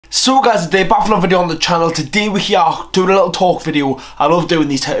So guys, today back for another video on the channel. Today we're here doing a little talk video. I love doing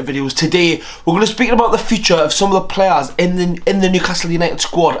these type of videos. Today we're going to speak about the future of some of the players in the Newcastle United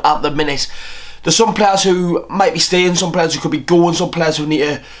squad at the minute. There's some players who might be staying, some players who could be going, some players who need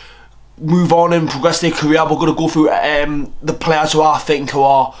to move on and progress their career. We're going to go through the players who I think who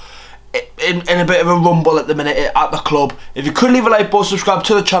are in a bit of a rumble at the minute at the club. If you could leave a like button, subscribe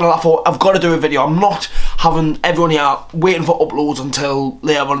to the channel. I thought I've got to do a video. I'm not having everyone here waiting for uploads until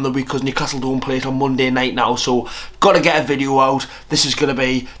later on in the week because Newcastle don't play it on Monday night now, so got to get a video out. This is going to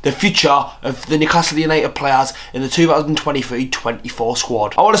be the future of the Newcastle United players in the 2023-24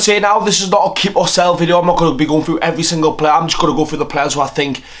 squad. I want to say now, this is not a keep or sell video. I'm not going to be going through every single player. I'm just going to go through the players who I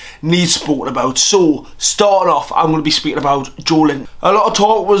think need spoken about. So starting off, I'm going to be speaking about Joelinton. A lot of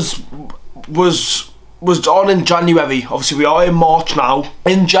talk was on in January. Obviously we are in March now.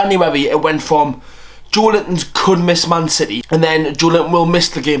 In January it went from Joelinton could miss Man City, and then Joelinton will miss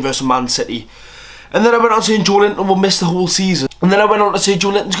the game versus Man City, and then I went on saying Joelinton will miss the whole season, and then I went on to say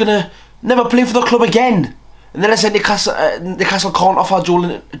Joelinton's gonna never play for the club again, and then I said Newcastle can't offer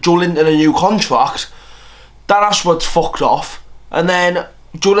Joelinton a new contract. Dan Ashworth's fucked off, and then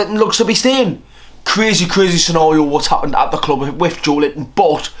Joelinton looks to be staying. Crazy scenario what's happened at the club with Joelinton,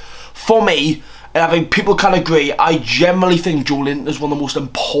 but for me, and I think people can agree, I generally think Joelinton is one of the most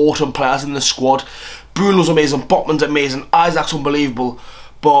important players in the squad. Bruno's amazing, Botman's amazing, Isaac's unbelievable,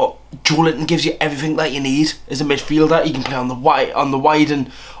 but Joelinton gives you everything that you need as a midfielder. He can play on the wide,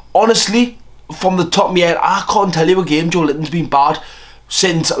 and honestly, from the top of my head, I can't tell you a game Joelinton's been bad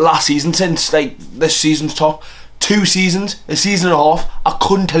since last season, since like this season's top 2 seasons, a season and a half. I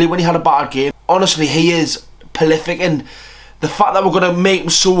couldn't tell you when he had a bad game. Honestly, he is prolific, and the fact that we're going to make him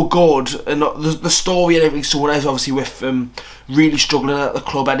so good, and the story and everything so nice, obviously with really struggling at the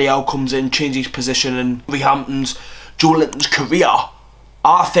club, Eddie Howe comes in, changes his position, and Rehampton's Joelinton's career,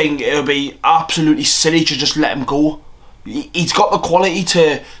 I think it'll be absolutely silly to just let him go. He's got the quality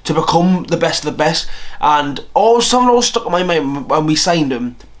to become the best of the best, and something always stuck in my mind when we signed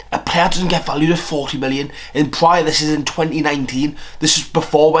him. A player doesn't get valued at 40 million. This is in 2019. This is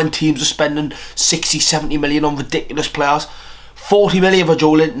before when teams are spending 60, 70 million on ridiculous players. 40 million for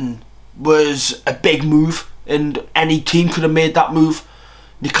Joelinton was a big move, and any team could have made that move.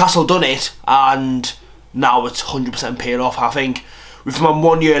 Newcastle done it, and now it's 100% paid off. I think with him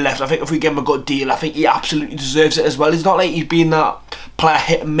 1 year left, I think if we give him a good deal, I think he absolutely deserves it as well. It's not like he's been that player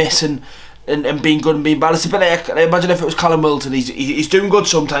hit and miss and being good and being bad. It's a bit like, imagine if it was Callum Wilson. He's doing good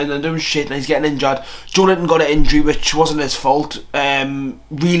sometimes and doing shit and he's getting injured. Joelinton got an injury which wasn't his fault.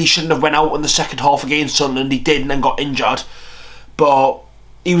 Really shouldn't have went out in the second half against Sunderland. He did and then got injured. But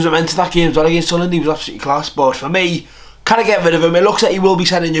he was immense in that game as well against Sunderland. He was absolutely class. But for me, kind of get rid of him. It looks like he will be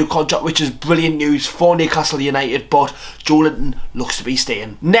signing a new contract, which is brilliant news for Newcastle United, but Joelinton looks to be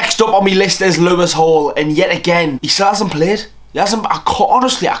staying. Next up on my list is Lewis Hall, and yet again, he still hasn't played.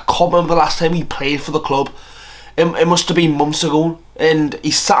 Honestly, I can't remember the last time he played for the club. It must have been months ago, and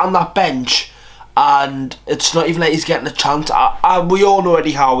he sat on that bench, and it's not even like he's getting a chance. We all know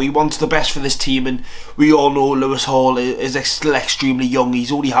Eddie Howe, he wants the best for this team, and we all know Lewis Hall is still extremely young.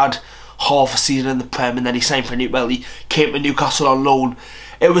 He's only had half a season in the Prem, and then he signed for he came to Newcastle on loan.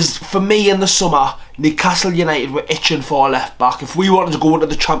 It was, for me in the summer, Newcastle United were itching for a left back. If we wanted to go into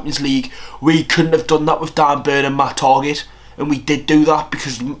the Champions League, we couldn't have done that with Dan Burn and Matt Targett. And we did do that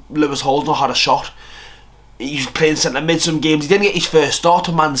because Lewis Hall's not had a shot. He was playing centre mid some games. He didn't get his first start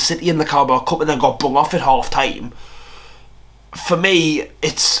to Man City in the Carabao Cup and then got brung off at half time. For me,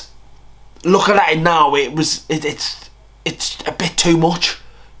 it's looking at it now, it's a bit too much.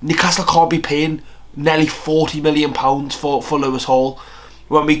 Newcastle can't be paying nearly £40 million for Lewis Hall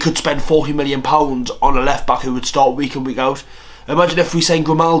when we could spend £40 million on a left back who would start week in, week out. Imagine if we signed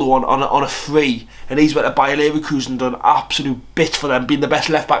Grimaldo on a free and he's went to Bayer Leverkusen and done absolute bits for them, being the best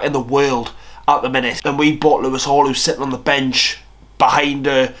left back in the world at the minute. And we bought Lewis Hall, who's sitting on the bench behind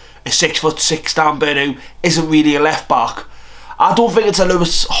a 6'6" Dan Burn who isn't really a left back. I don't think it's a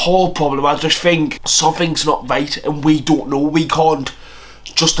Lewis Hall problem. I just think something's not right and we don't know. We can't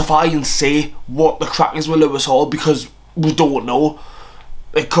justify and say what the crack is with Lewis Hall because we don't know.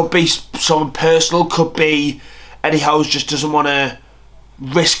 It could be something personal, could be Eddie Howe just doesn't want to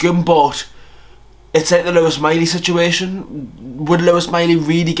risk him, but it's like the Lewis Miley situation. Would Lewis Miley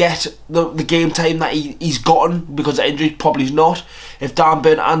really get the game time that he's gotten because of injury? Probably not. If Dan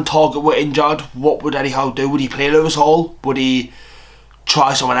Burn and Targett were injured, what would Eddie Howe do? Would he play Lewis Hall? Would he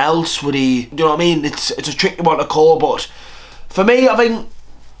try someone else? Would he, do you know what I mean? It's a tricky one to call, but for me, I think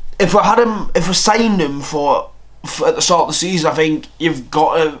if we signed him for at the start of the season, I think you've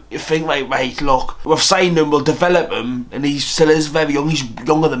got to think like, right, look, we've signed him, we'll develop him, and he still is very young. He's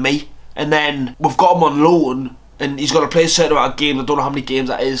younger than me, and then we've got him on loan, and he's got to play a certain amount of games. I don't know how many games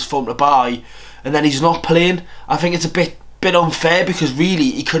that is for him to buy, and then he's not playing. I think it's a bit unfair, because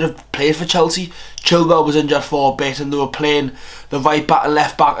really he could have played for Chelsea. Chilwell was injured for a bit, and they were playing the right back and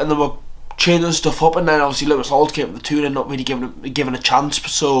left back, and they were changing stuff up, and then obviously Lewis Hall came to the two and not really given a chance.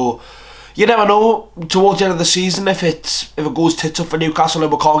 So you never know towards the end of the season if it goes tits up for Newcastle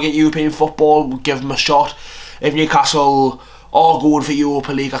and we can't get European football, we'll give them a shot. If Newcastle are going for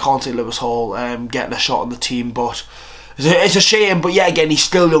Europa League, I can't see Lewis Hall getting a shot on the team, but it's a shame. But yeah, again, he's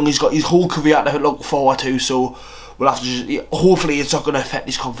still young, he's got his whole career to look forward to, so we'll have to hopefully it's not going to affect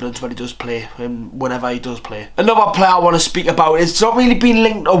his confidence when he does play, and whenever he does play. Another player I want to speak about, it's not really been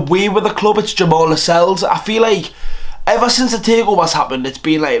linked away with the club, it's Jamal Lascelles. I feel like ever since the takeover's happened, it's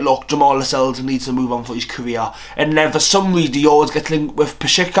been like, look, Jamal Lascelles needs to move on for his career, and then for some reason he always gets linked with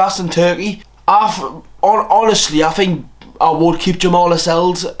Besiktas in Turkey. Honestly, I think I would keep Jamal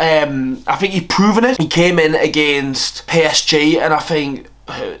Lascelles. I think he's proven it. He came in against PSG, and I think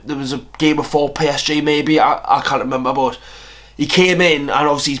there was a game before PSG maybe, I can't remember, but he came in, and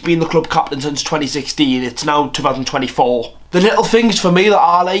obviously he's been the club captain since 2016, it's now 2024. The little things for me that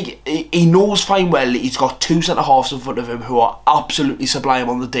I like, he knows fine well he's got two centre halves in front of him who are absolutely sublime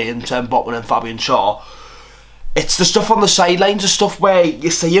on the day, in Sam Botman and Fabian Shaw. It's the stuff on the sidelines, the stuff where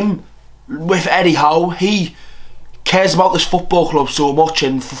you see him with Eddie Howe. He cares about this football club so much,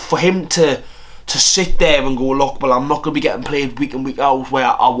 and for him to sit there and go, look, well, I'm not going to be getting played week in, week out where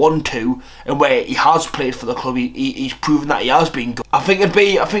I want to, and where he has played for the club, he's proven that he has been good. I think it'd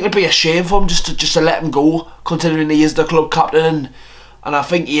be a shame for him just to let him go, considering he is the club captain, and I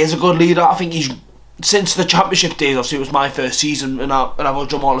think he is a good leader. I think he's, since the Championship days, obviously it was my first season, and I thought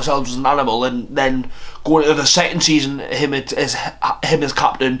Jamal Lascelles was an animal, and then going into the second season, him as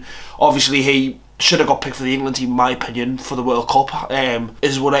captain, obviously he should have got picked for the England team, in my opinion, for the World Cup,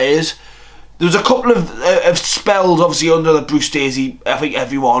 is what it is. There was a couple of spells, obviously, under the Bruce Daisy. I think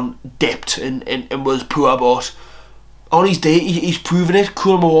everyone dipped and was poor, but on his day, he's proven it.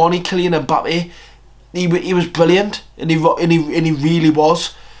 Koulibaly, Kylian Mbappe, he was brilliant, and he really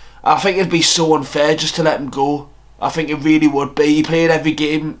was. I think it'd be so unfair just to let him go. I think it really would be. He played every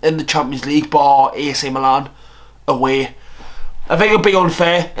game in the Champions League, bar AC Milan away. I think it'd be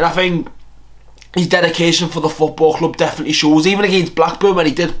unfair, and I think his dedication for the football club definitely shows. Even against Blackburn when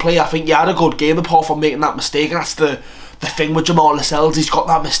he did play, I think he had a good game apart from making that mistake, and that's the thing with Jamal Lascelles. He's got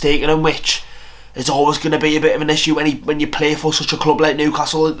that mistake in him, which is always going to be a bit of an issue when you play for such a club like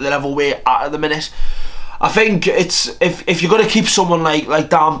Newcastle at the level we're at the minute. I think it's if you're going to keep someone like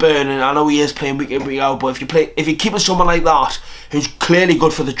Dan Burn, and I know he is playing week in, week out, but if you're keeping someone like that who's clearly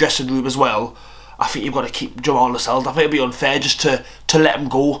good for the dressing room as well, I think you've got to keep Jamal Lascelles. I think it'd be unfair just to let him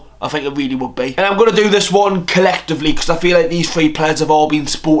go. I think it really would be. And I'm going to do this one collectively, because I feel like these three players have all been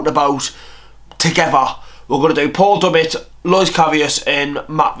spoken about together. We're going to do Paul Dummett, Lois Karius and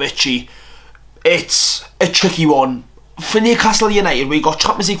Matt Ritchie. It's a tricky one. For Newcastle United, we got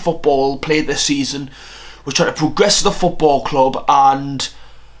Champions League football played this season. We're trying to progress the football club, and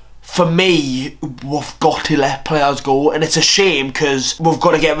for me, we've got to let players go, and it's a shame because we've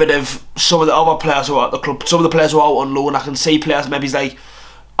got to get rid of some of the other players who are at the club. Some of the players who are out on loan. I can see players maybe like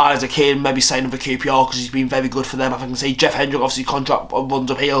Isaac Kane maybe signing for QPR because he's been very good for them. I can see Jeff Hendrick, obviously contract runs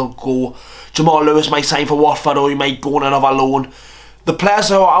up, he'll go. Jamal Lewis might sign for Watford, or he might go on another loan. The players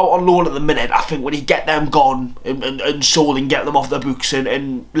who are out on loan at the minute, I think when you get them gone and sold and get them off their books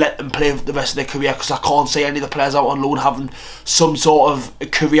and let them play the rest of their career, because I can't see any of the players out on loan having some sort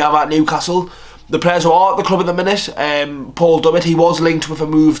of career at Newcastle. The players who are at the club at the minute, Paul Dummett, he was linked with a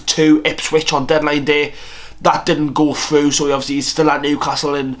move to Ipswich on deadline day. That didn't go through, so obviously he's still at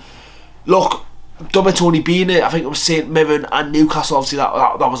Newcastle. And look, Dummett's only been at, I think it was St Mirren and Newcastle. Obviously that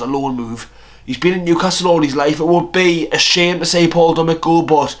was a loan move. He's been in Newcastle all his life. It would be a shame to see Paul Dummett go,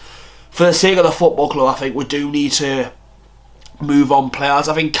 but for the sake of the football club, I think we do need to move on players.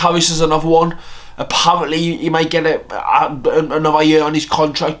 I think Karius is another one. Apparently he might get another year on his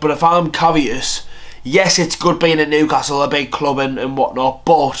contract, but if I'm Karius, yes, it's good being at Newcastle, a big club and whatnot,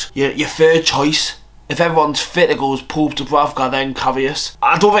 but your third choice, if everyone's fit, it goes Pope, Dubravka, then Karius.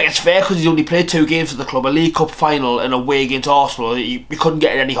 I don't think it's fair because he's only played 2 games for the club, a League Cup final and away against Arsenal. You couldn't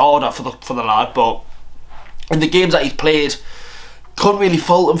get it any harder for the lad, but in the games that he's played, couldn't really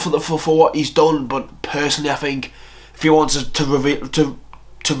fault him for what he's done. But personally, I think if he wants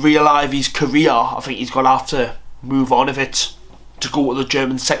to relive his career, I think he's going to have to move on. If it's to go to the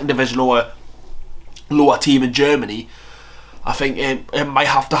German second division or a lower team in Germany, I think it might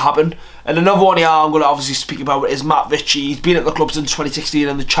have to happen. And another one here I'm going to obviously speak about is Matt Ritchie. He's been at the club since 2016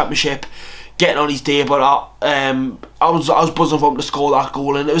 in the Championship, getting on his day, but I was buzzing for him to score that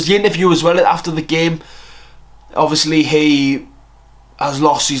goal. And it was the interview as well after the game. Obviously he has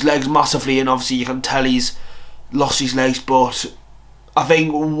lost his legs massively, and obviously you can tell he's lost his legs, but I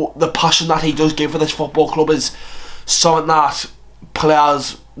think the passion that he does give for this football club is something that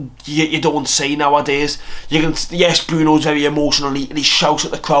players you don't see nowadays. Yes, Bruno's very emotional and he shouts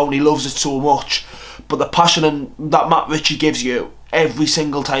at the crowd and he loves it so much, but the passion that Matt Ritchie gives you every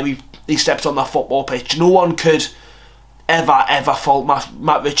single time he steps on that football pitch, no one could ever fault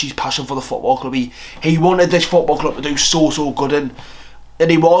Matt Ritchie's passion for the football club. He wanted this football club to do so good, and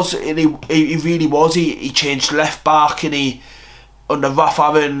he really was. He changed left back, and under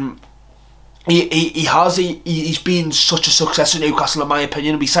Rafa, and he's been such a success at Newcastle in my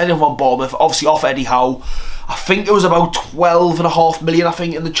opinion. We signed him from Bournemouth, obviously off Eddie Howe. I think it was about 12.5 million, I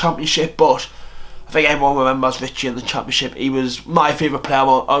think, in the Championship, but I think everyone remembers Ritchie in the Championship. He was my favourite player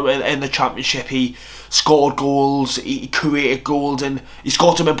in the Championship. He scored goals, he created goals, and he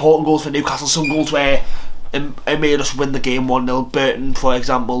scored some important goals for Newcastle, some goals where it made us win the game 1-0. Burton, for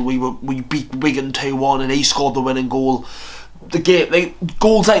example, we beat Wigan 2-1 and he scored the winning goal.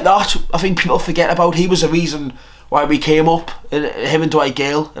 Goals like that, I think people forget about. He was the reason why we came up, him and Dwight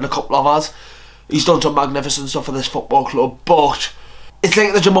Gale and a couple of others. He's done some magnificent stuff for this football club, but it's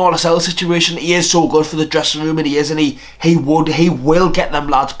like the Jamal Lascelles situation. He is so good for the dressing room, and he will get them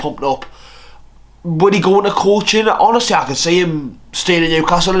lads pumped up. Would he go into coaching? Honestly, I could see him staying in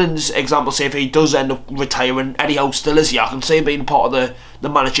Newcastle. In this example, say if he does end up retiring, Eddie Howe still is here. I can see him being part of the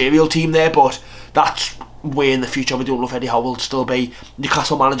managerial team there, but that's way in the future. We don't know if Eddie Howe will still be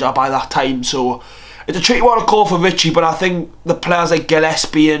Newcastle manager by that time. So it's a tricky one to call for Ritchie, but I think the players like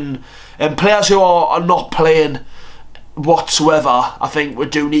Gillespie and players who are not playing whatsoever, I think we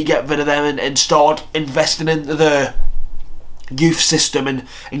do need to get rid of them and start investing into the youth system and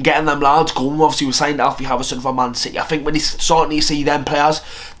getting them lads going. Obviously we signed Alfie Harrison from Man City. I think when he's starting to see them players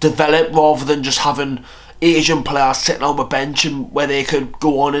develop rather than just having Asian players sitting on the bench, and where they could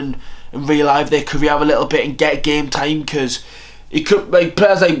go on and relive their career a little bit and get game time, because he could, like,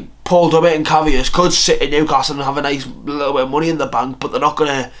 players like Paul Dummett and Carriers could sit in Newcastle and have a nice little bit of money in the bank, but they're not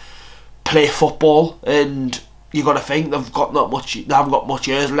going to play football, and you got to think they haven't got much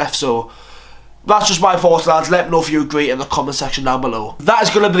years left. So that's just my thoughts, lads. Let me know if you agree in the comment section down below. That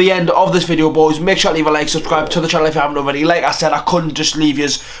is going to be the end of this video, boys. Make sure to leave a like, subscribe to the channel if you haven't already. Like I said, I couldn't just leave you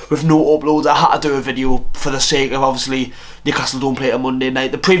with no uploads. I had to do a video for the sake of, obviously, Newcastle don't play on Monday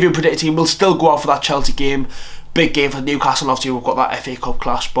night. The preview predicted team will still go out for that Chelsea game. Big game for Newcastle. Obviously, we've got that FA Cup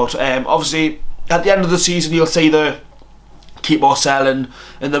clash. But obviously, at the end of the season, you'll see the keep or sell and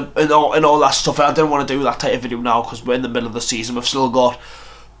all that stuff. I didn't want to do that type of video now because we're in the middle of the season. We've still got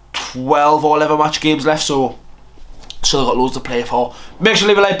 12 or 11 match games left, so still got loads to play for. Make sure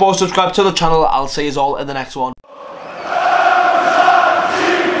to leave a like, boys, subscribe to the channel. I'll see you all in the next one.